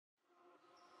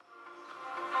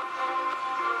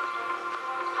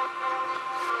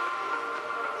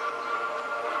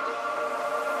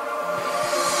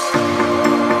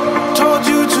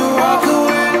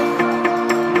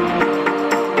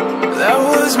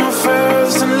my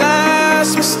first and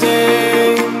last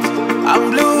mistake. I'm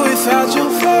blue without your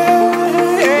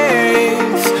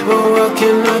face. But what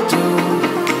can I do?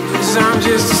 'Cause I'm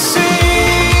just a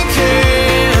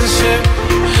sinking ship,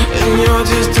 and you're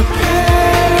just a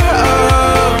pair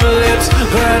of lips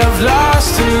that I've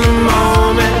lost in the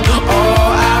moment.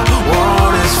 All I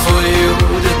want is for you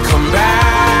to come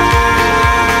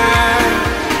back.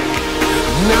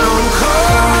 Now I'm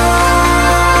caught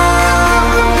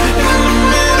in the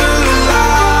middle of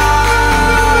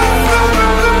life,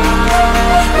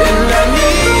 and I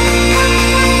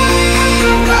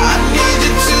need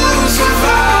you to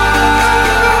survive.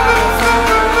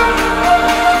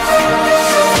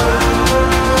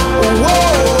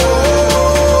 Whoa,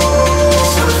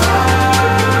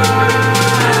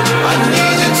 I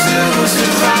need you to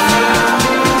survive.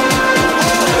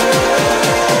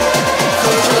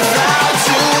 'Cause without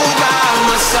you by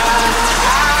my side, I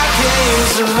can't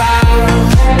survive.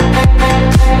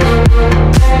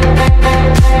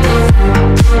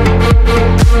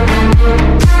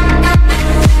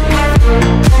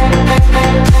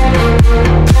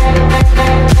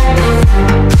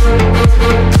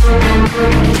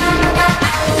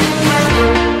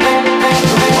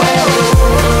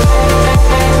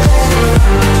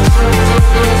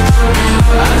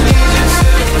 I need you to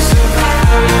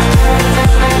survive.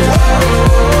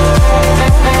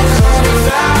 'Cause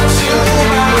without you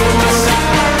by my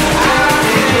side, I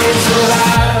can't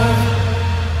survive.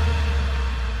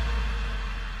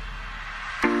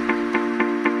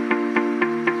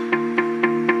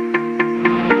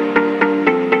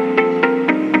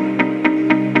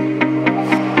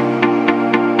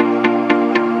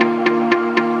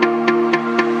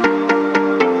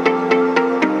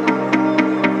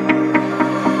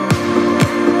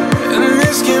 And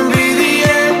this can be the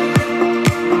end.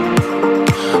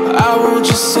 I won't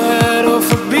just settle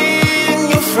for being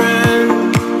your friend.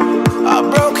 Our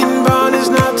broken bond is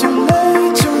not too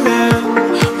late to mend.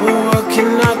 But what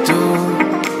can I do?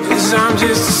 'Cause I'm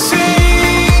just a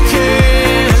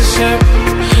sinking ship,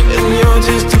 and you're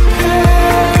just a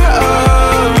pair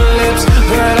of lips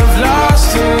that I've lost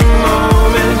in the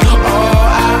moment. All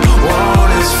I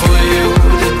want is for you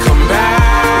to come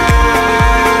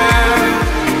back.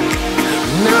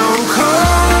 Now I'm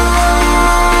caught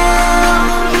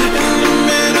in the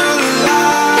middle of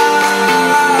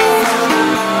life,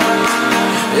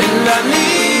 and I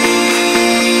need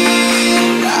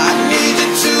you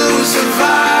to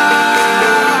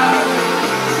survive.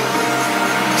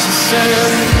 She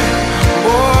said,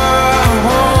 boy, I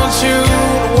want you to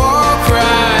walk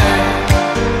right,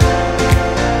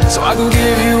 so I can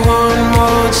give you one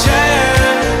more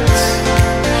chance.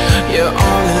 You're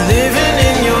only living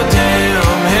in your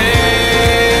damn head.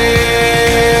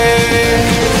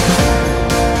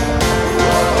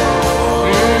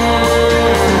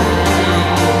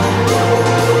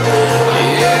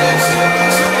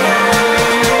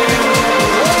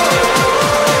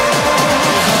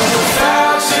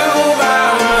 Without you by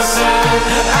my side,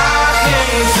 I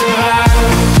can't survive.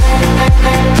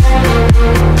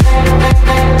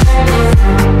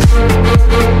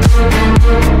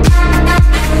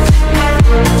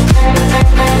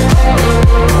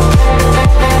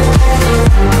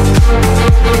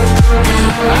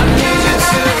 I need you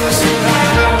to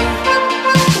survive.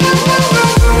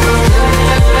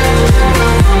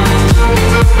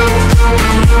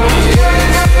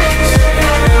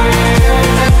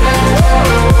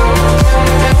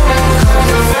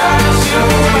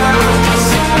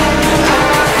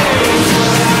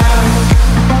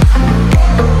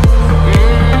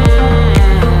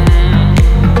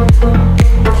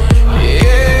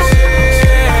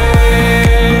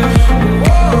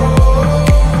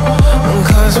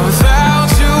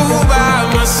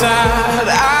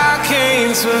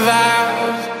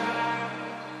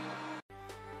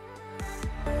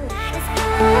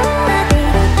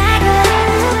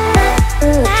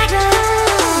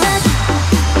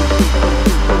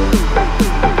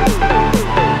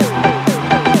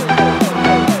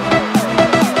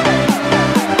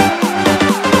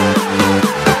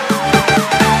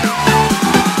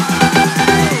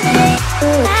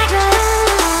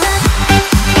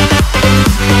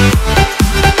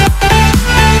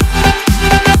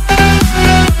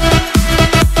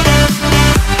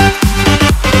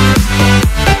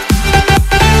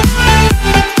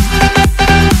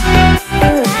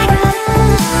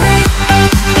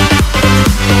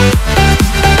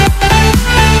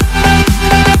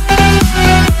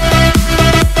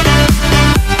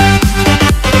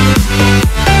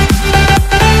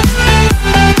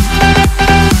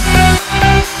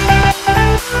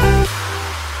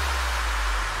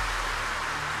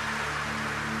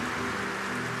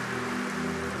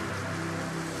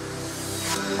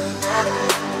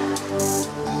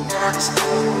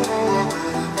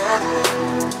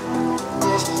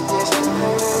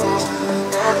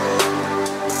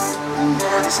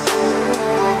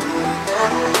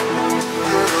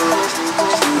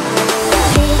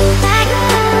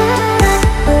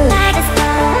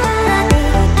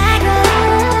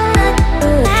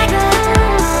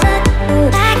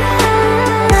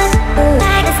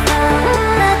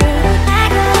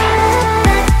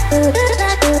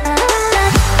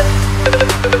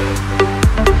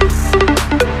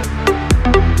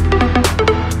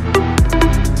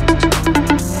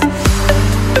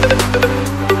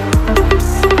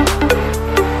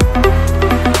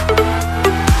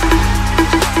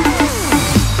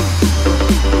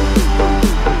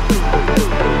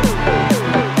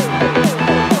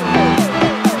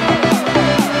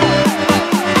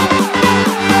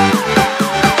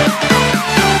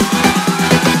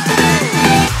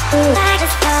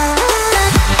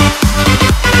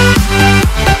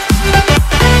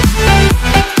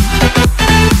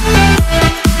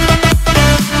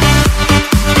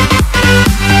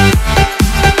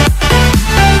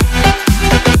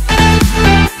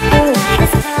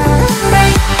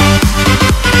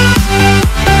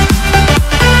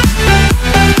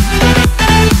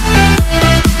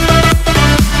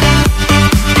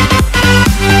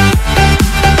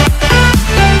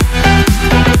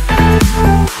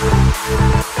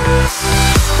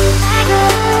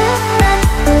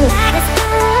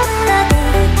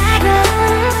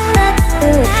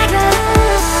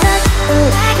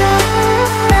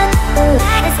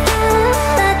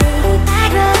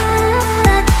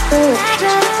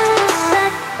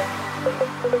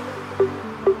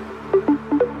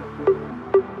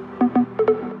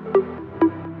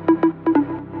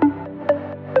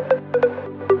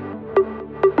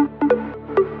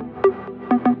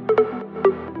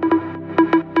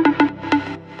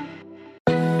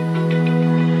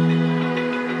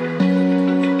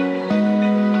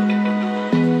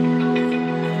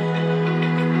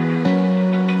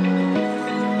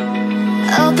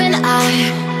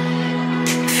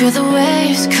 Feel the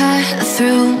waves cut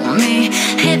through me,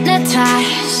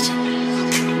 hypnotized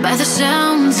by the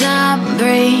sounds I'm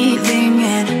breathing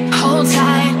in. Hold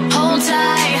tight,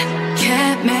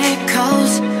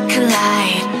 chemicals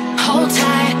collide. Hold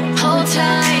tight, hold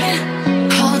tight,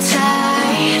 hold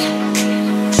tight.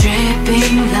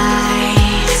 Dripping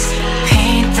lights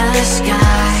paint the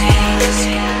skies,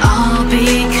 all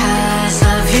because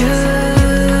of you.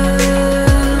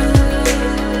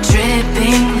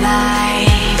 Dripping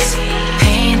lights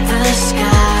paint the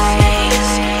skies,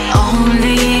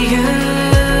 only you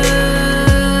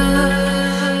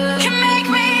can make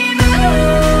me move.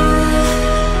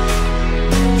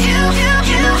 You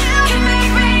can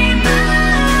make me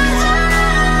move.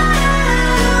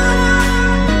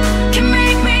 Can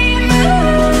make me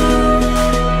move.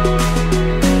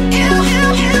 You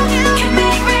can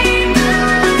make me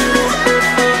move.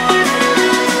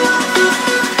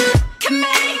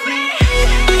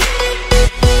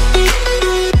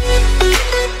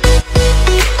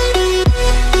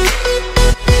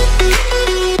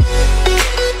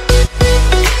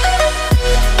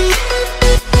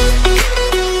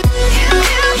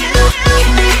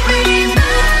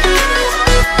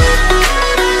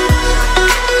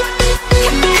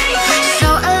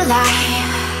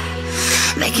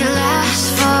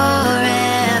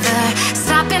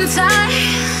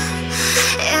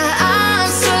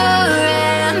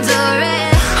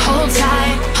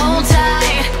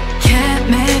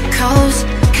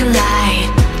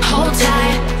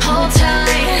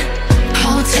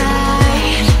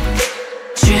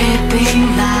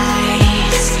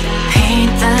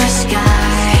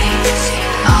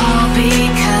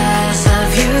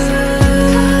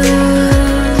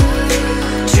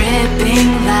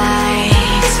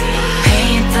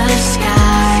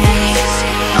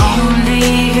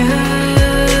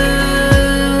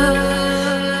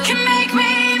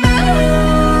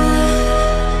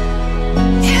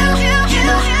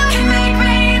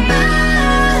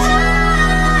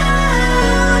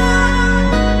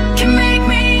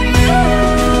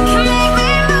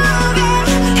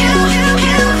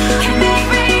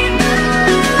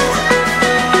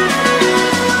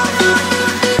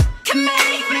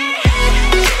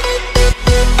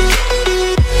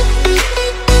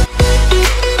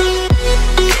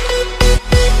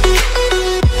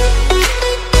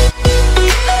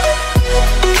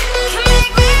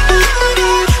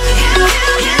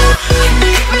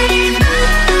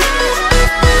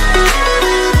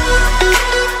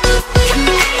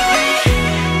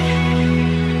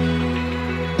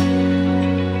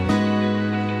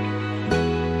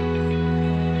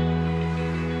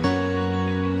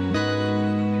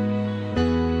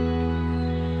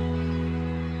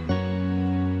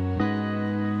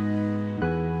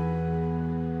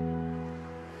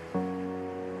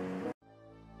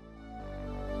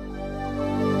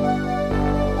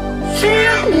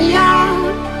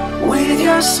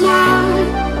 your smile.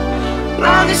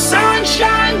 Now the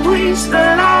sunshine brings the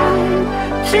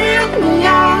light. Fill me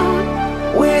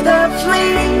out with a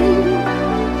flame.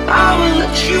 I will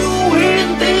let you in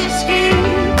this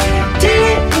game.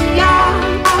 Take me out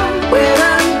when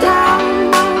I'm down.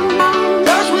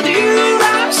 'Cause with you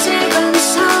I'm safe and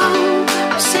sound.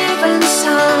 I'm safe and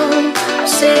sound. I'm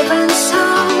safe and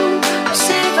sound. I'm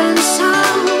safe and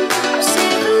sound. I'm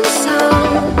safe and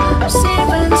sound. I'm safe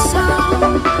and sound.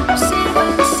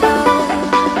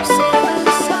 I'm safe and sound. I'm safe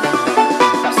and sound.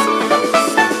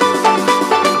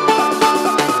 I'm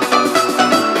safe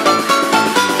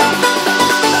and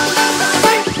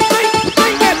sound.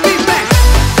 Bring that beat back.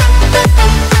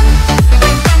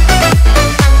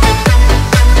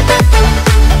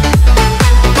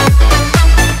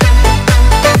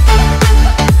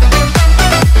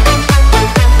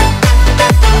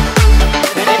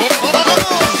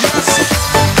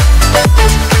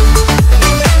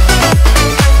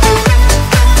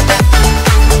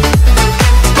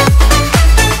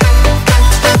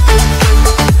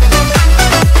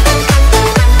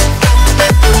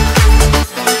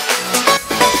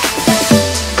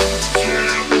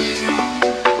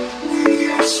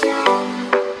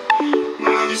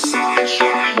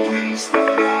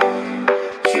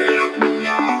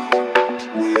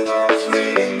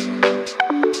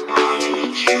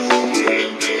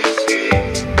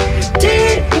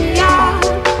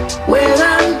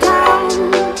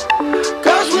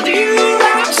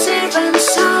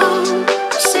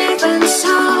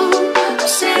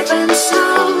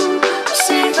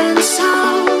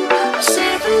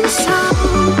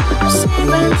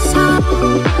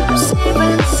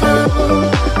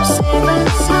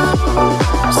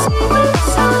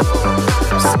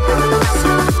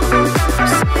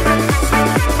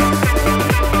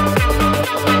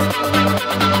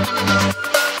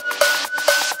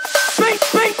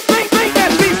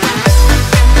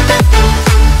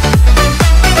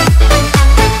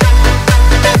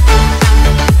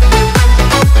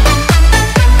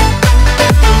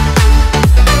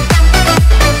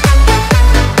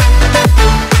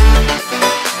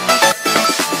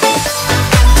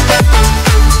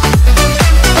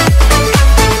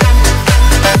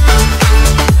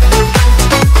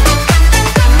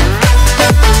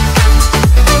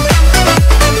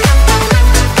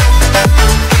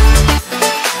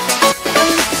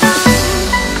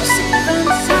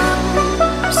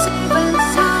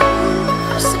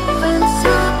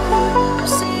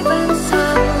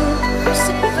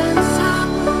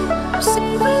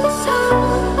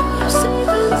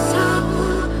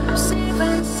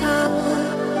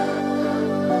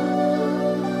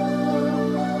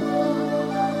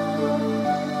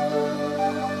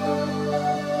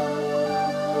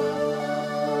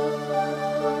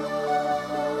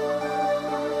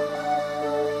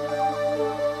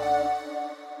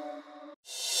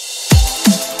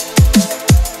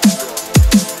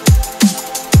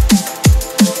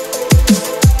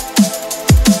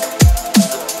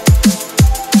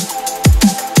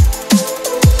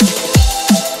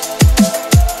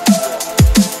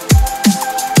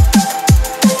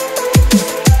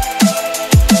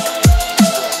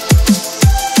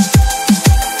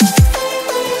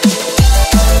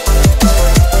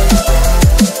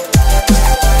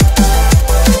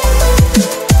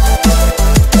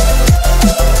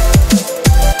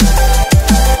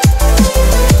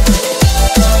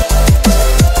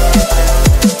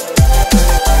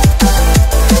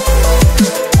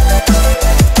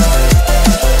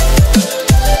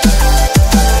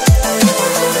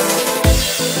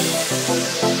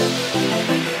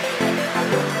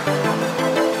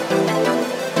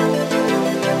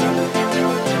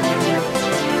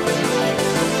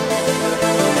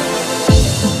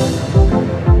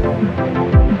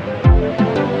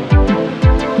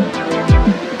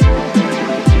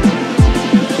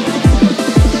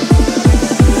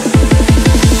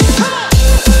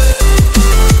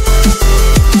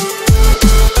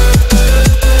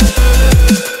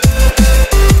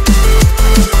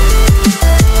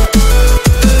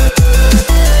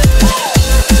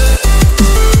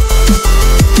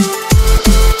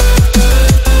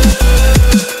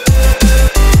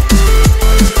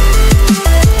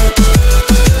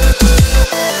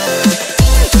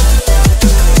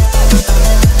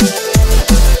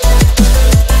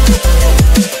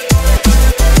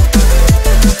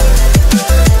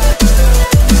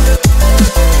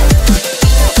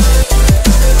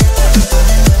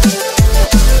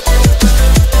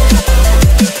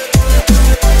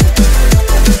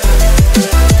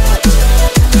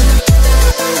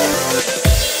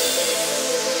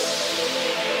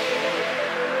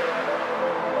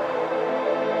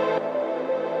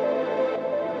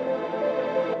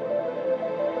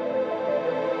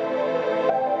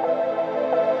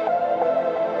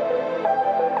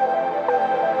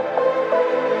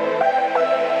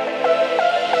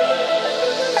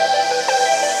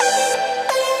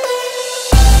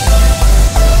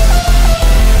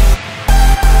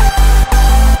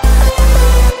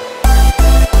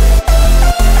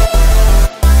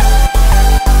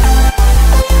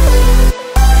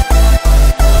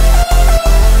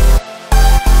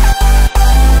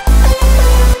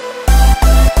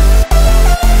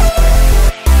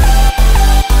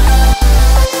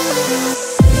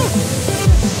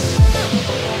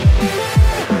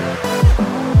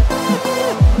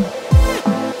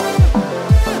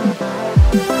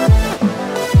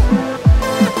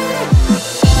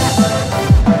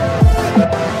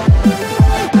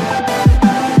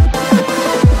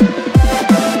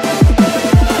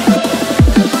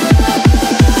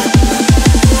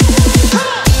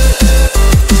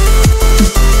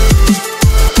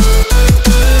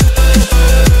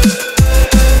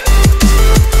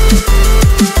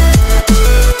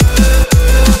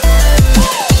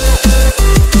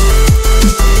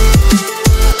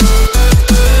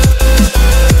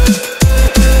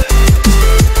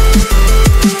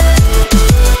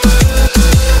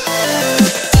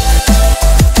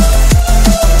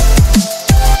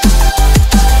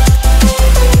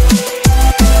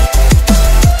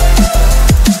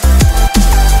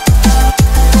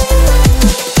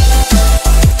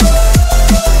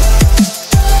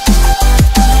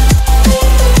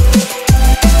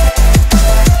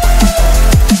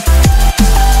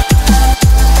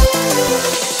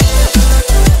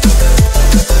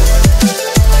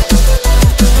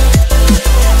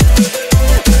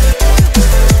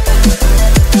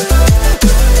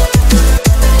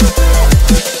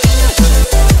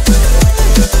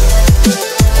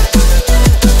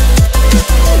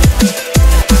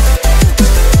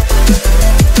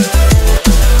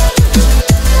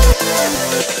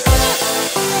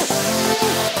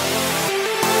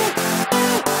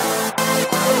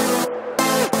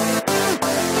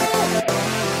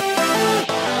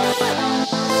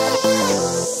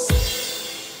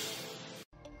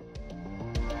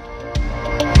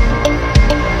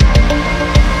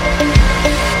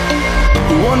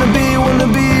 wanna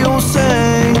be all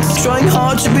saints, trying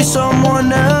hard to be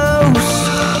someone else.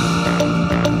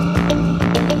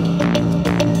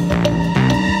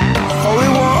 All we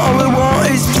want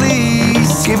is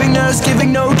please, giving us,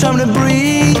 giving no time to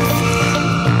breathe.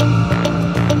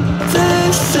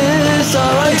 This is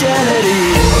our identity.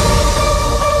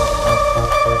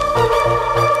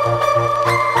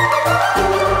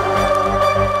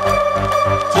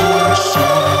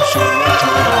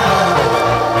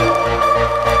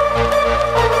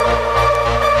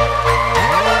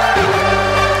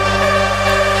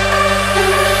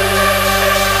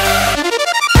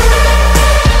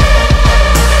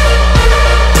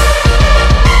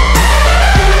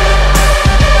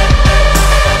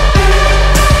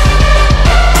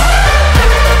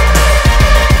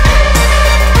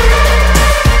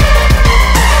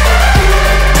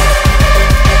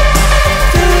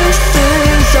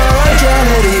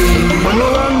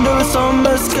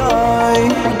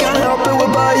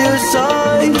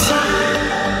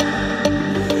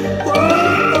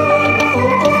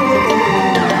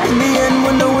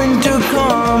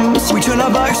 We turn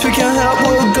our backs, we can't help,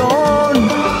 we're gone.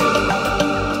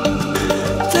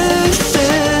 This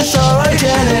is our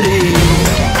identity.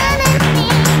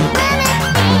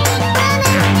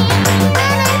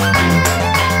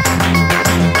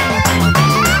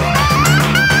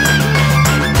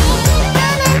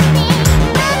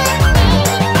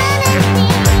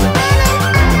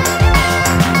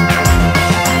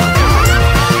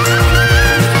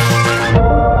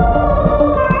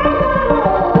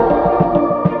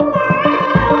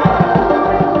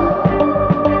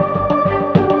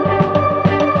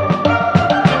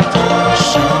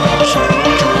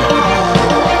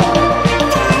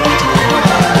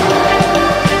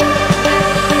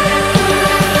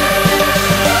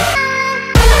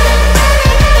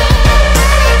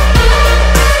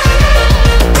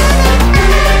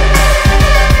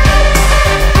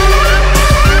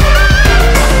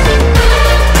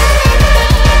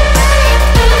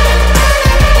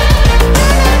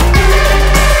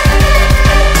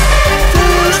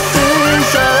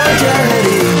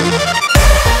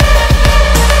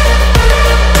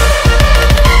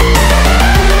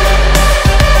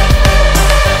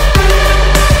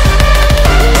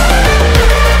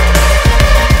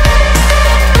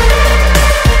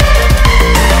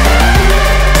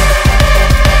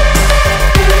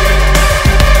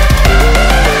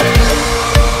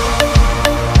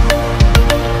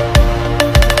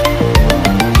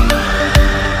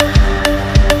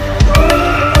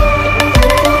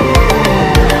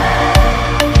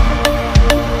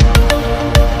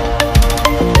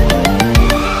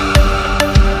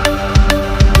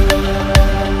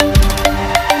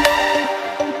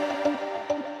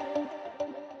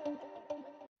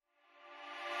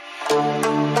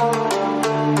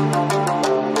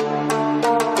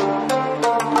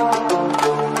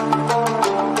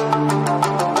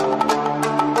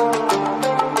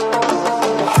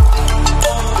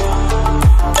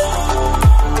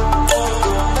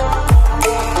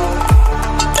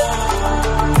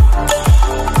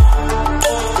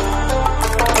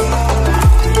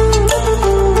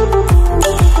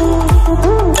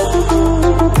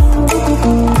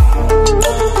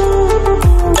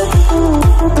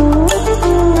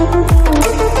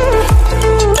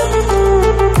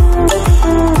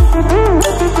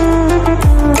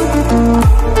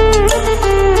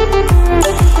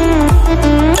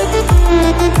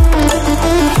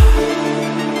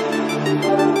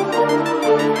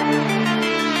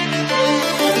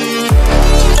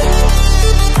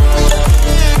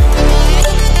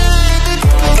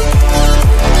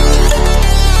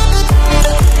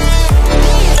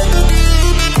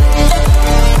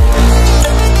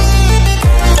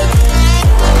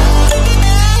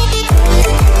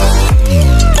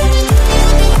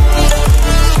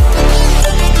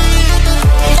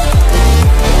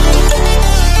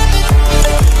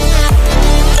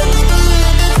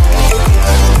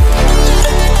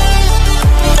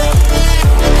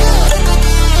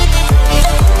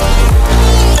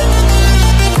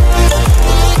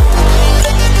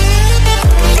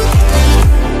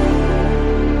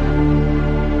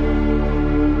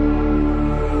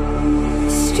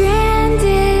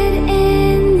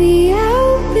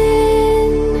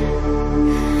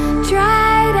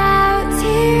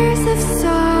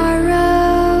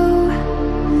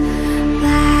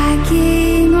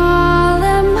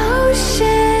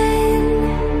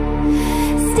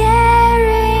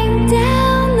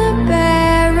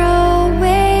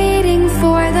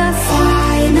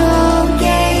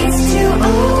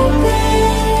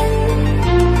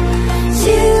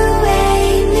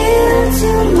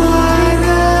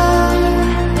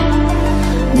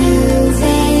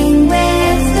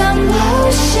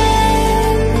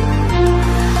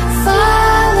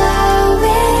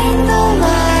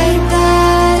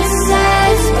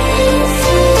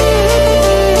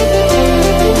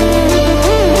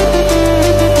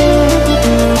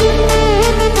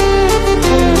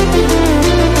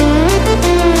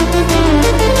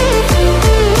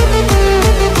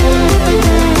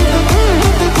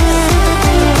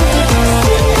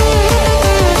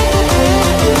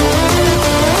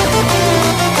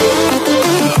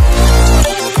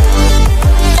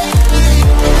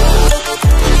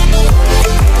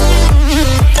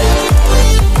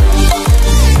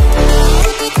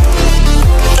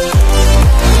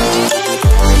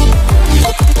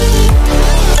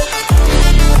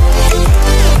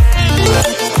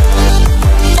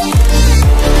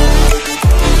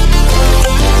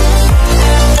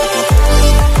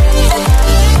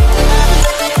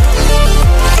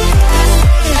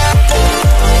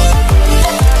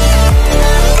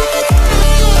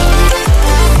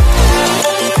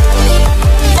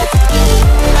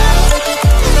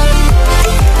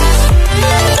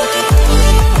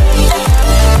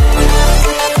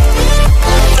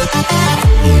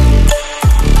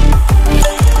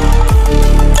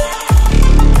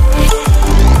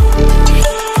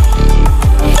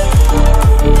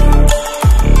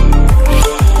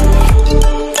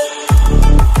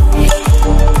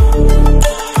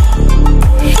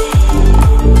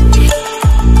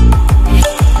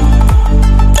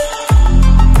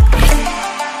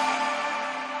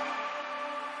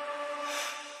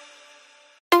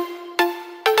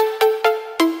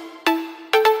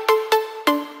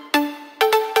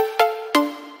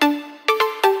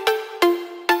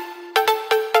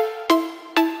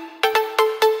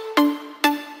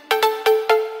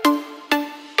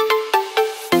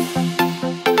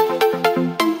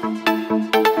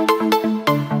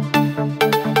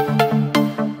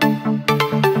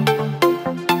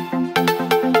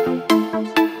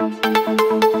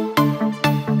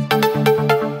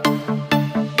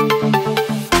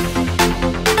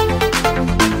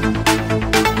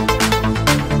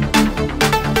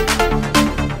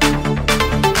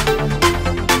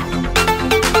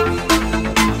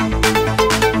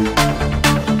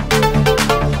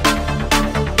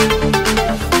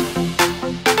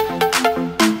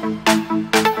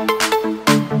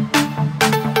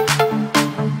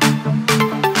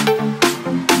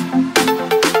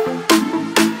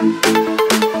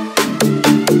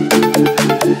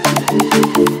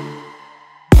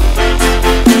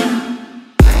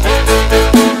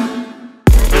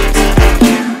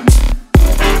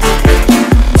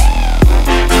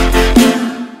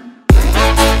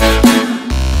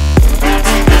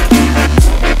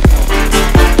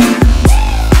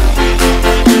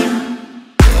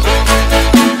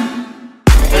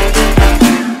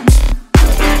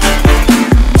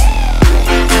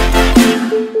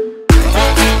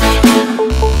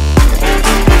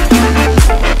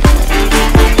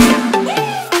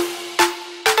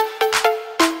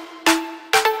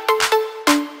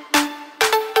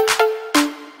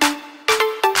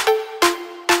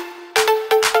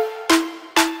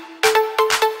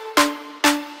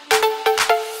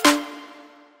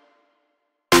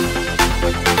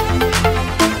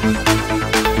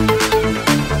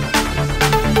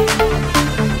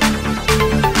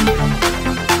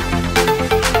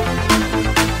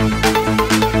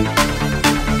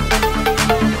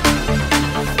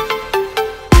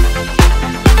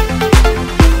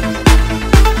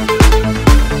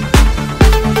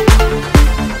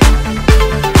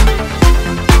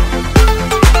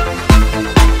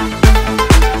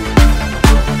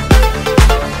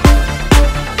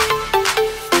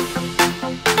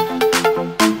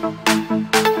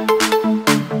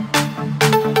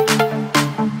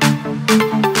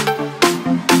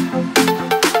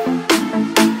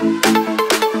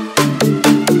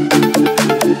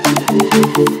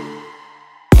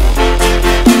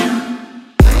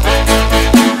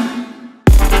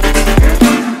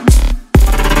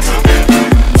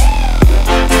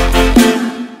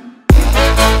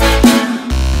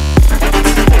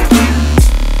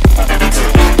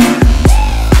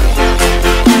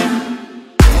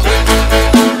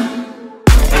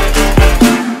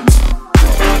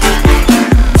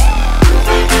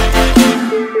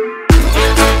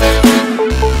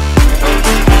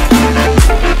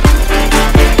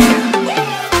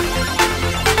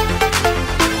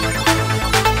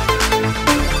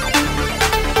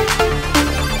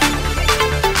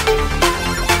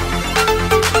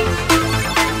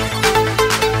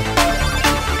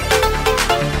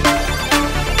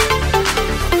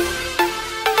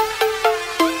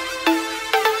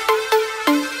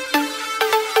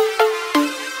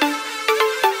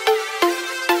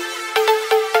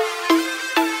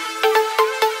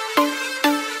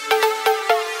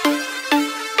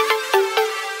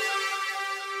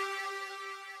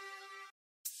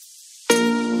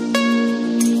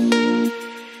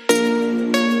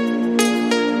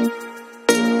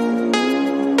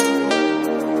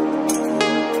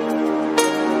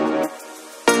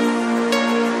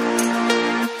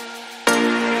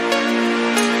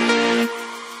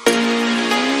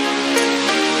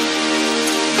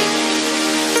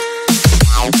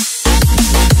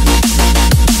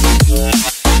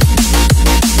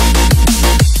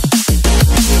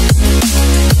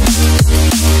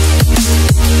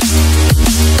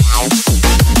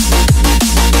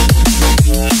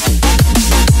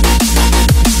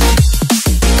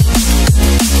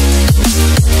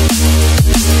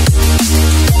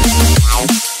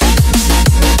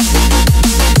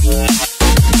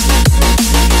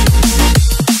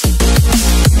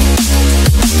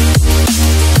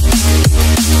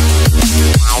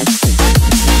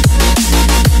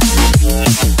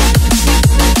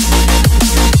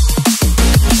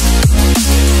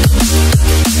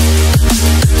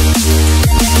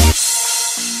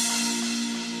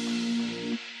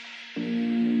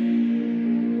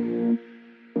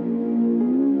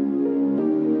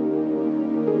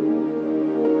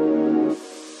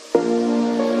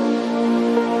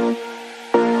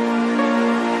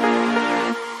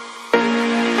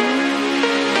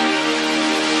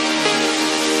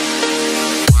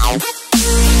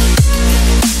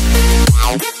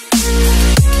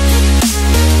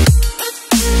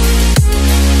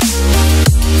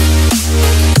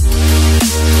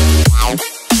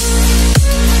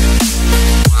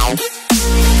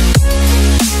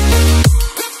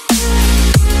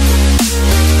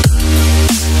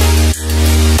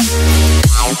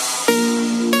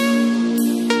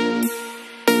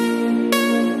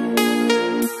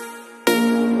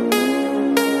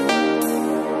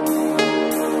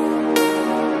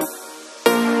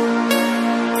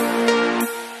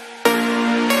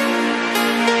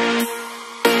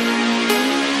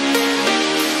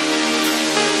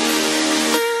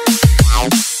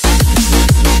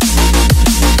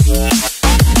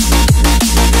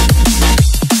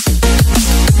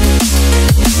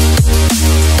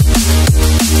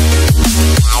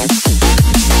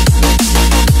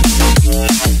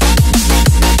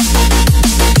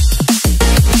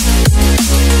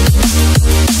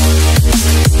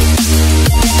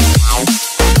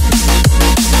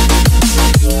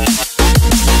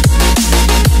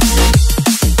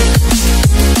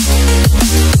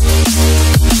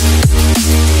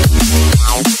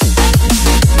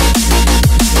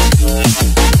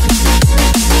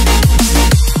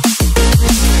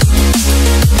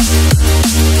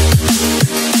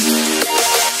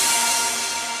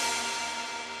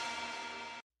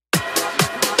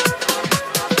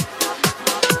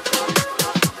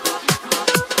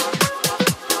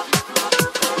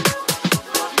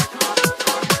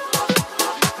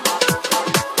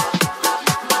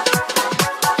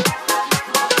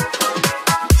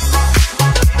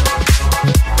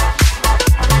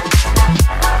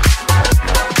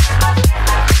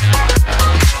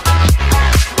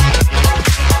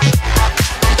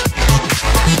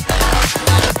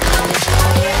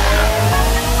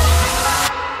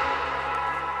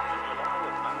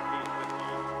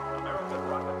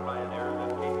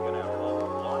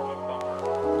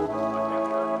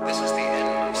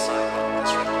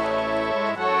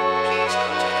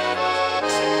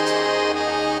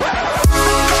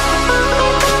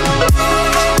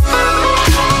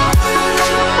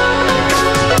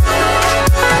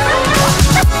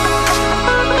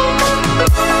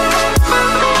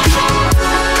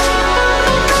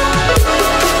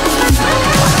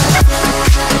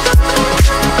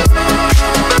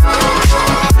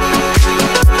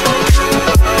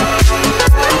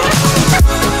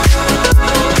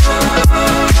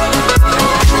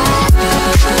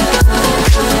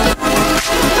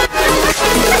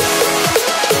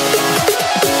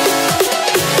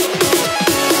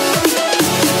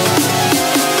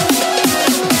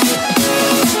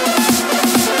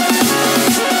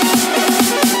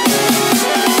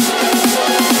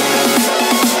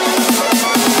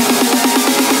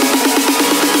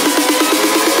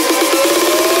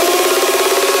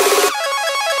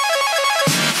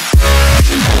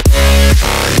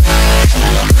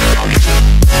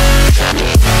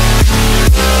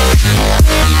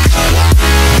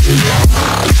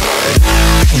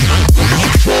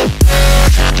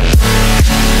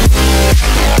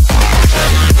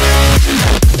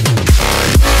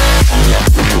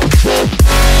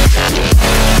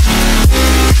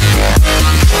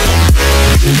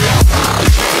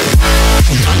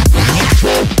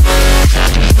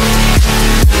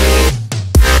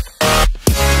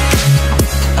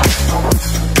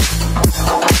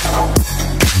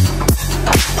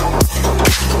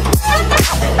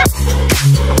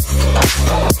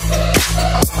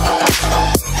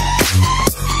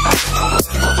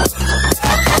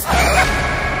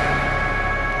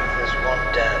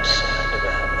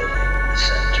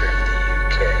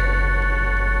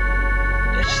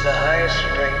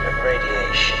 highest rate of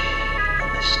radiation.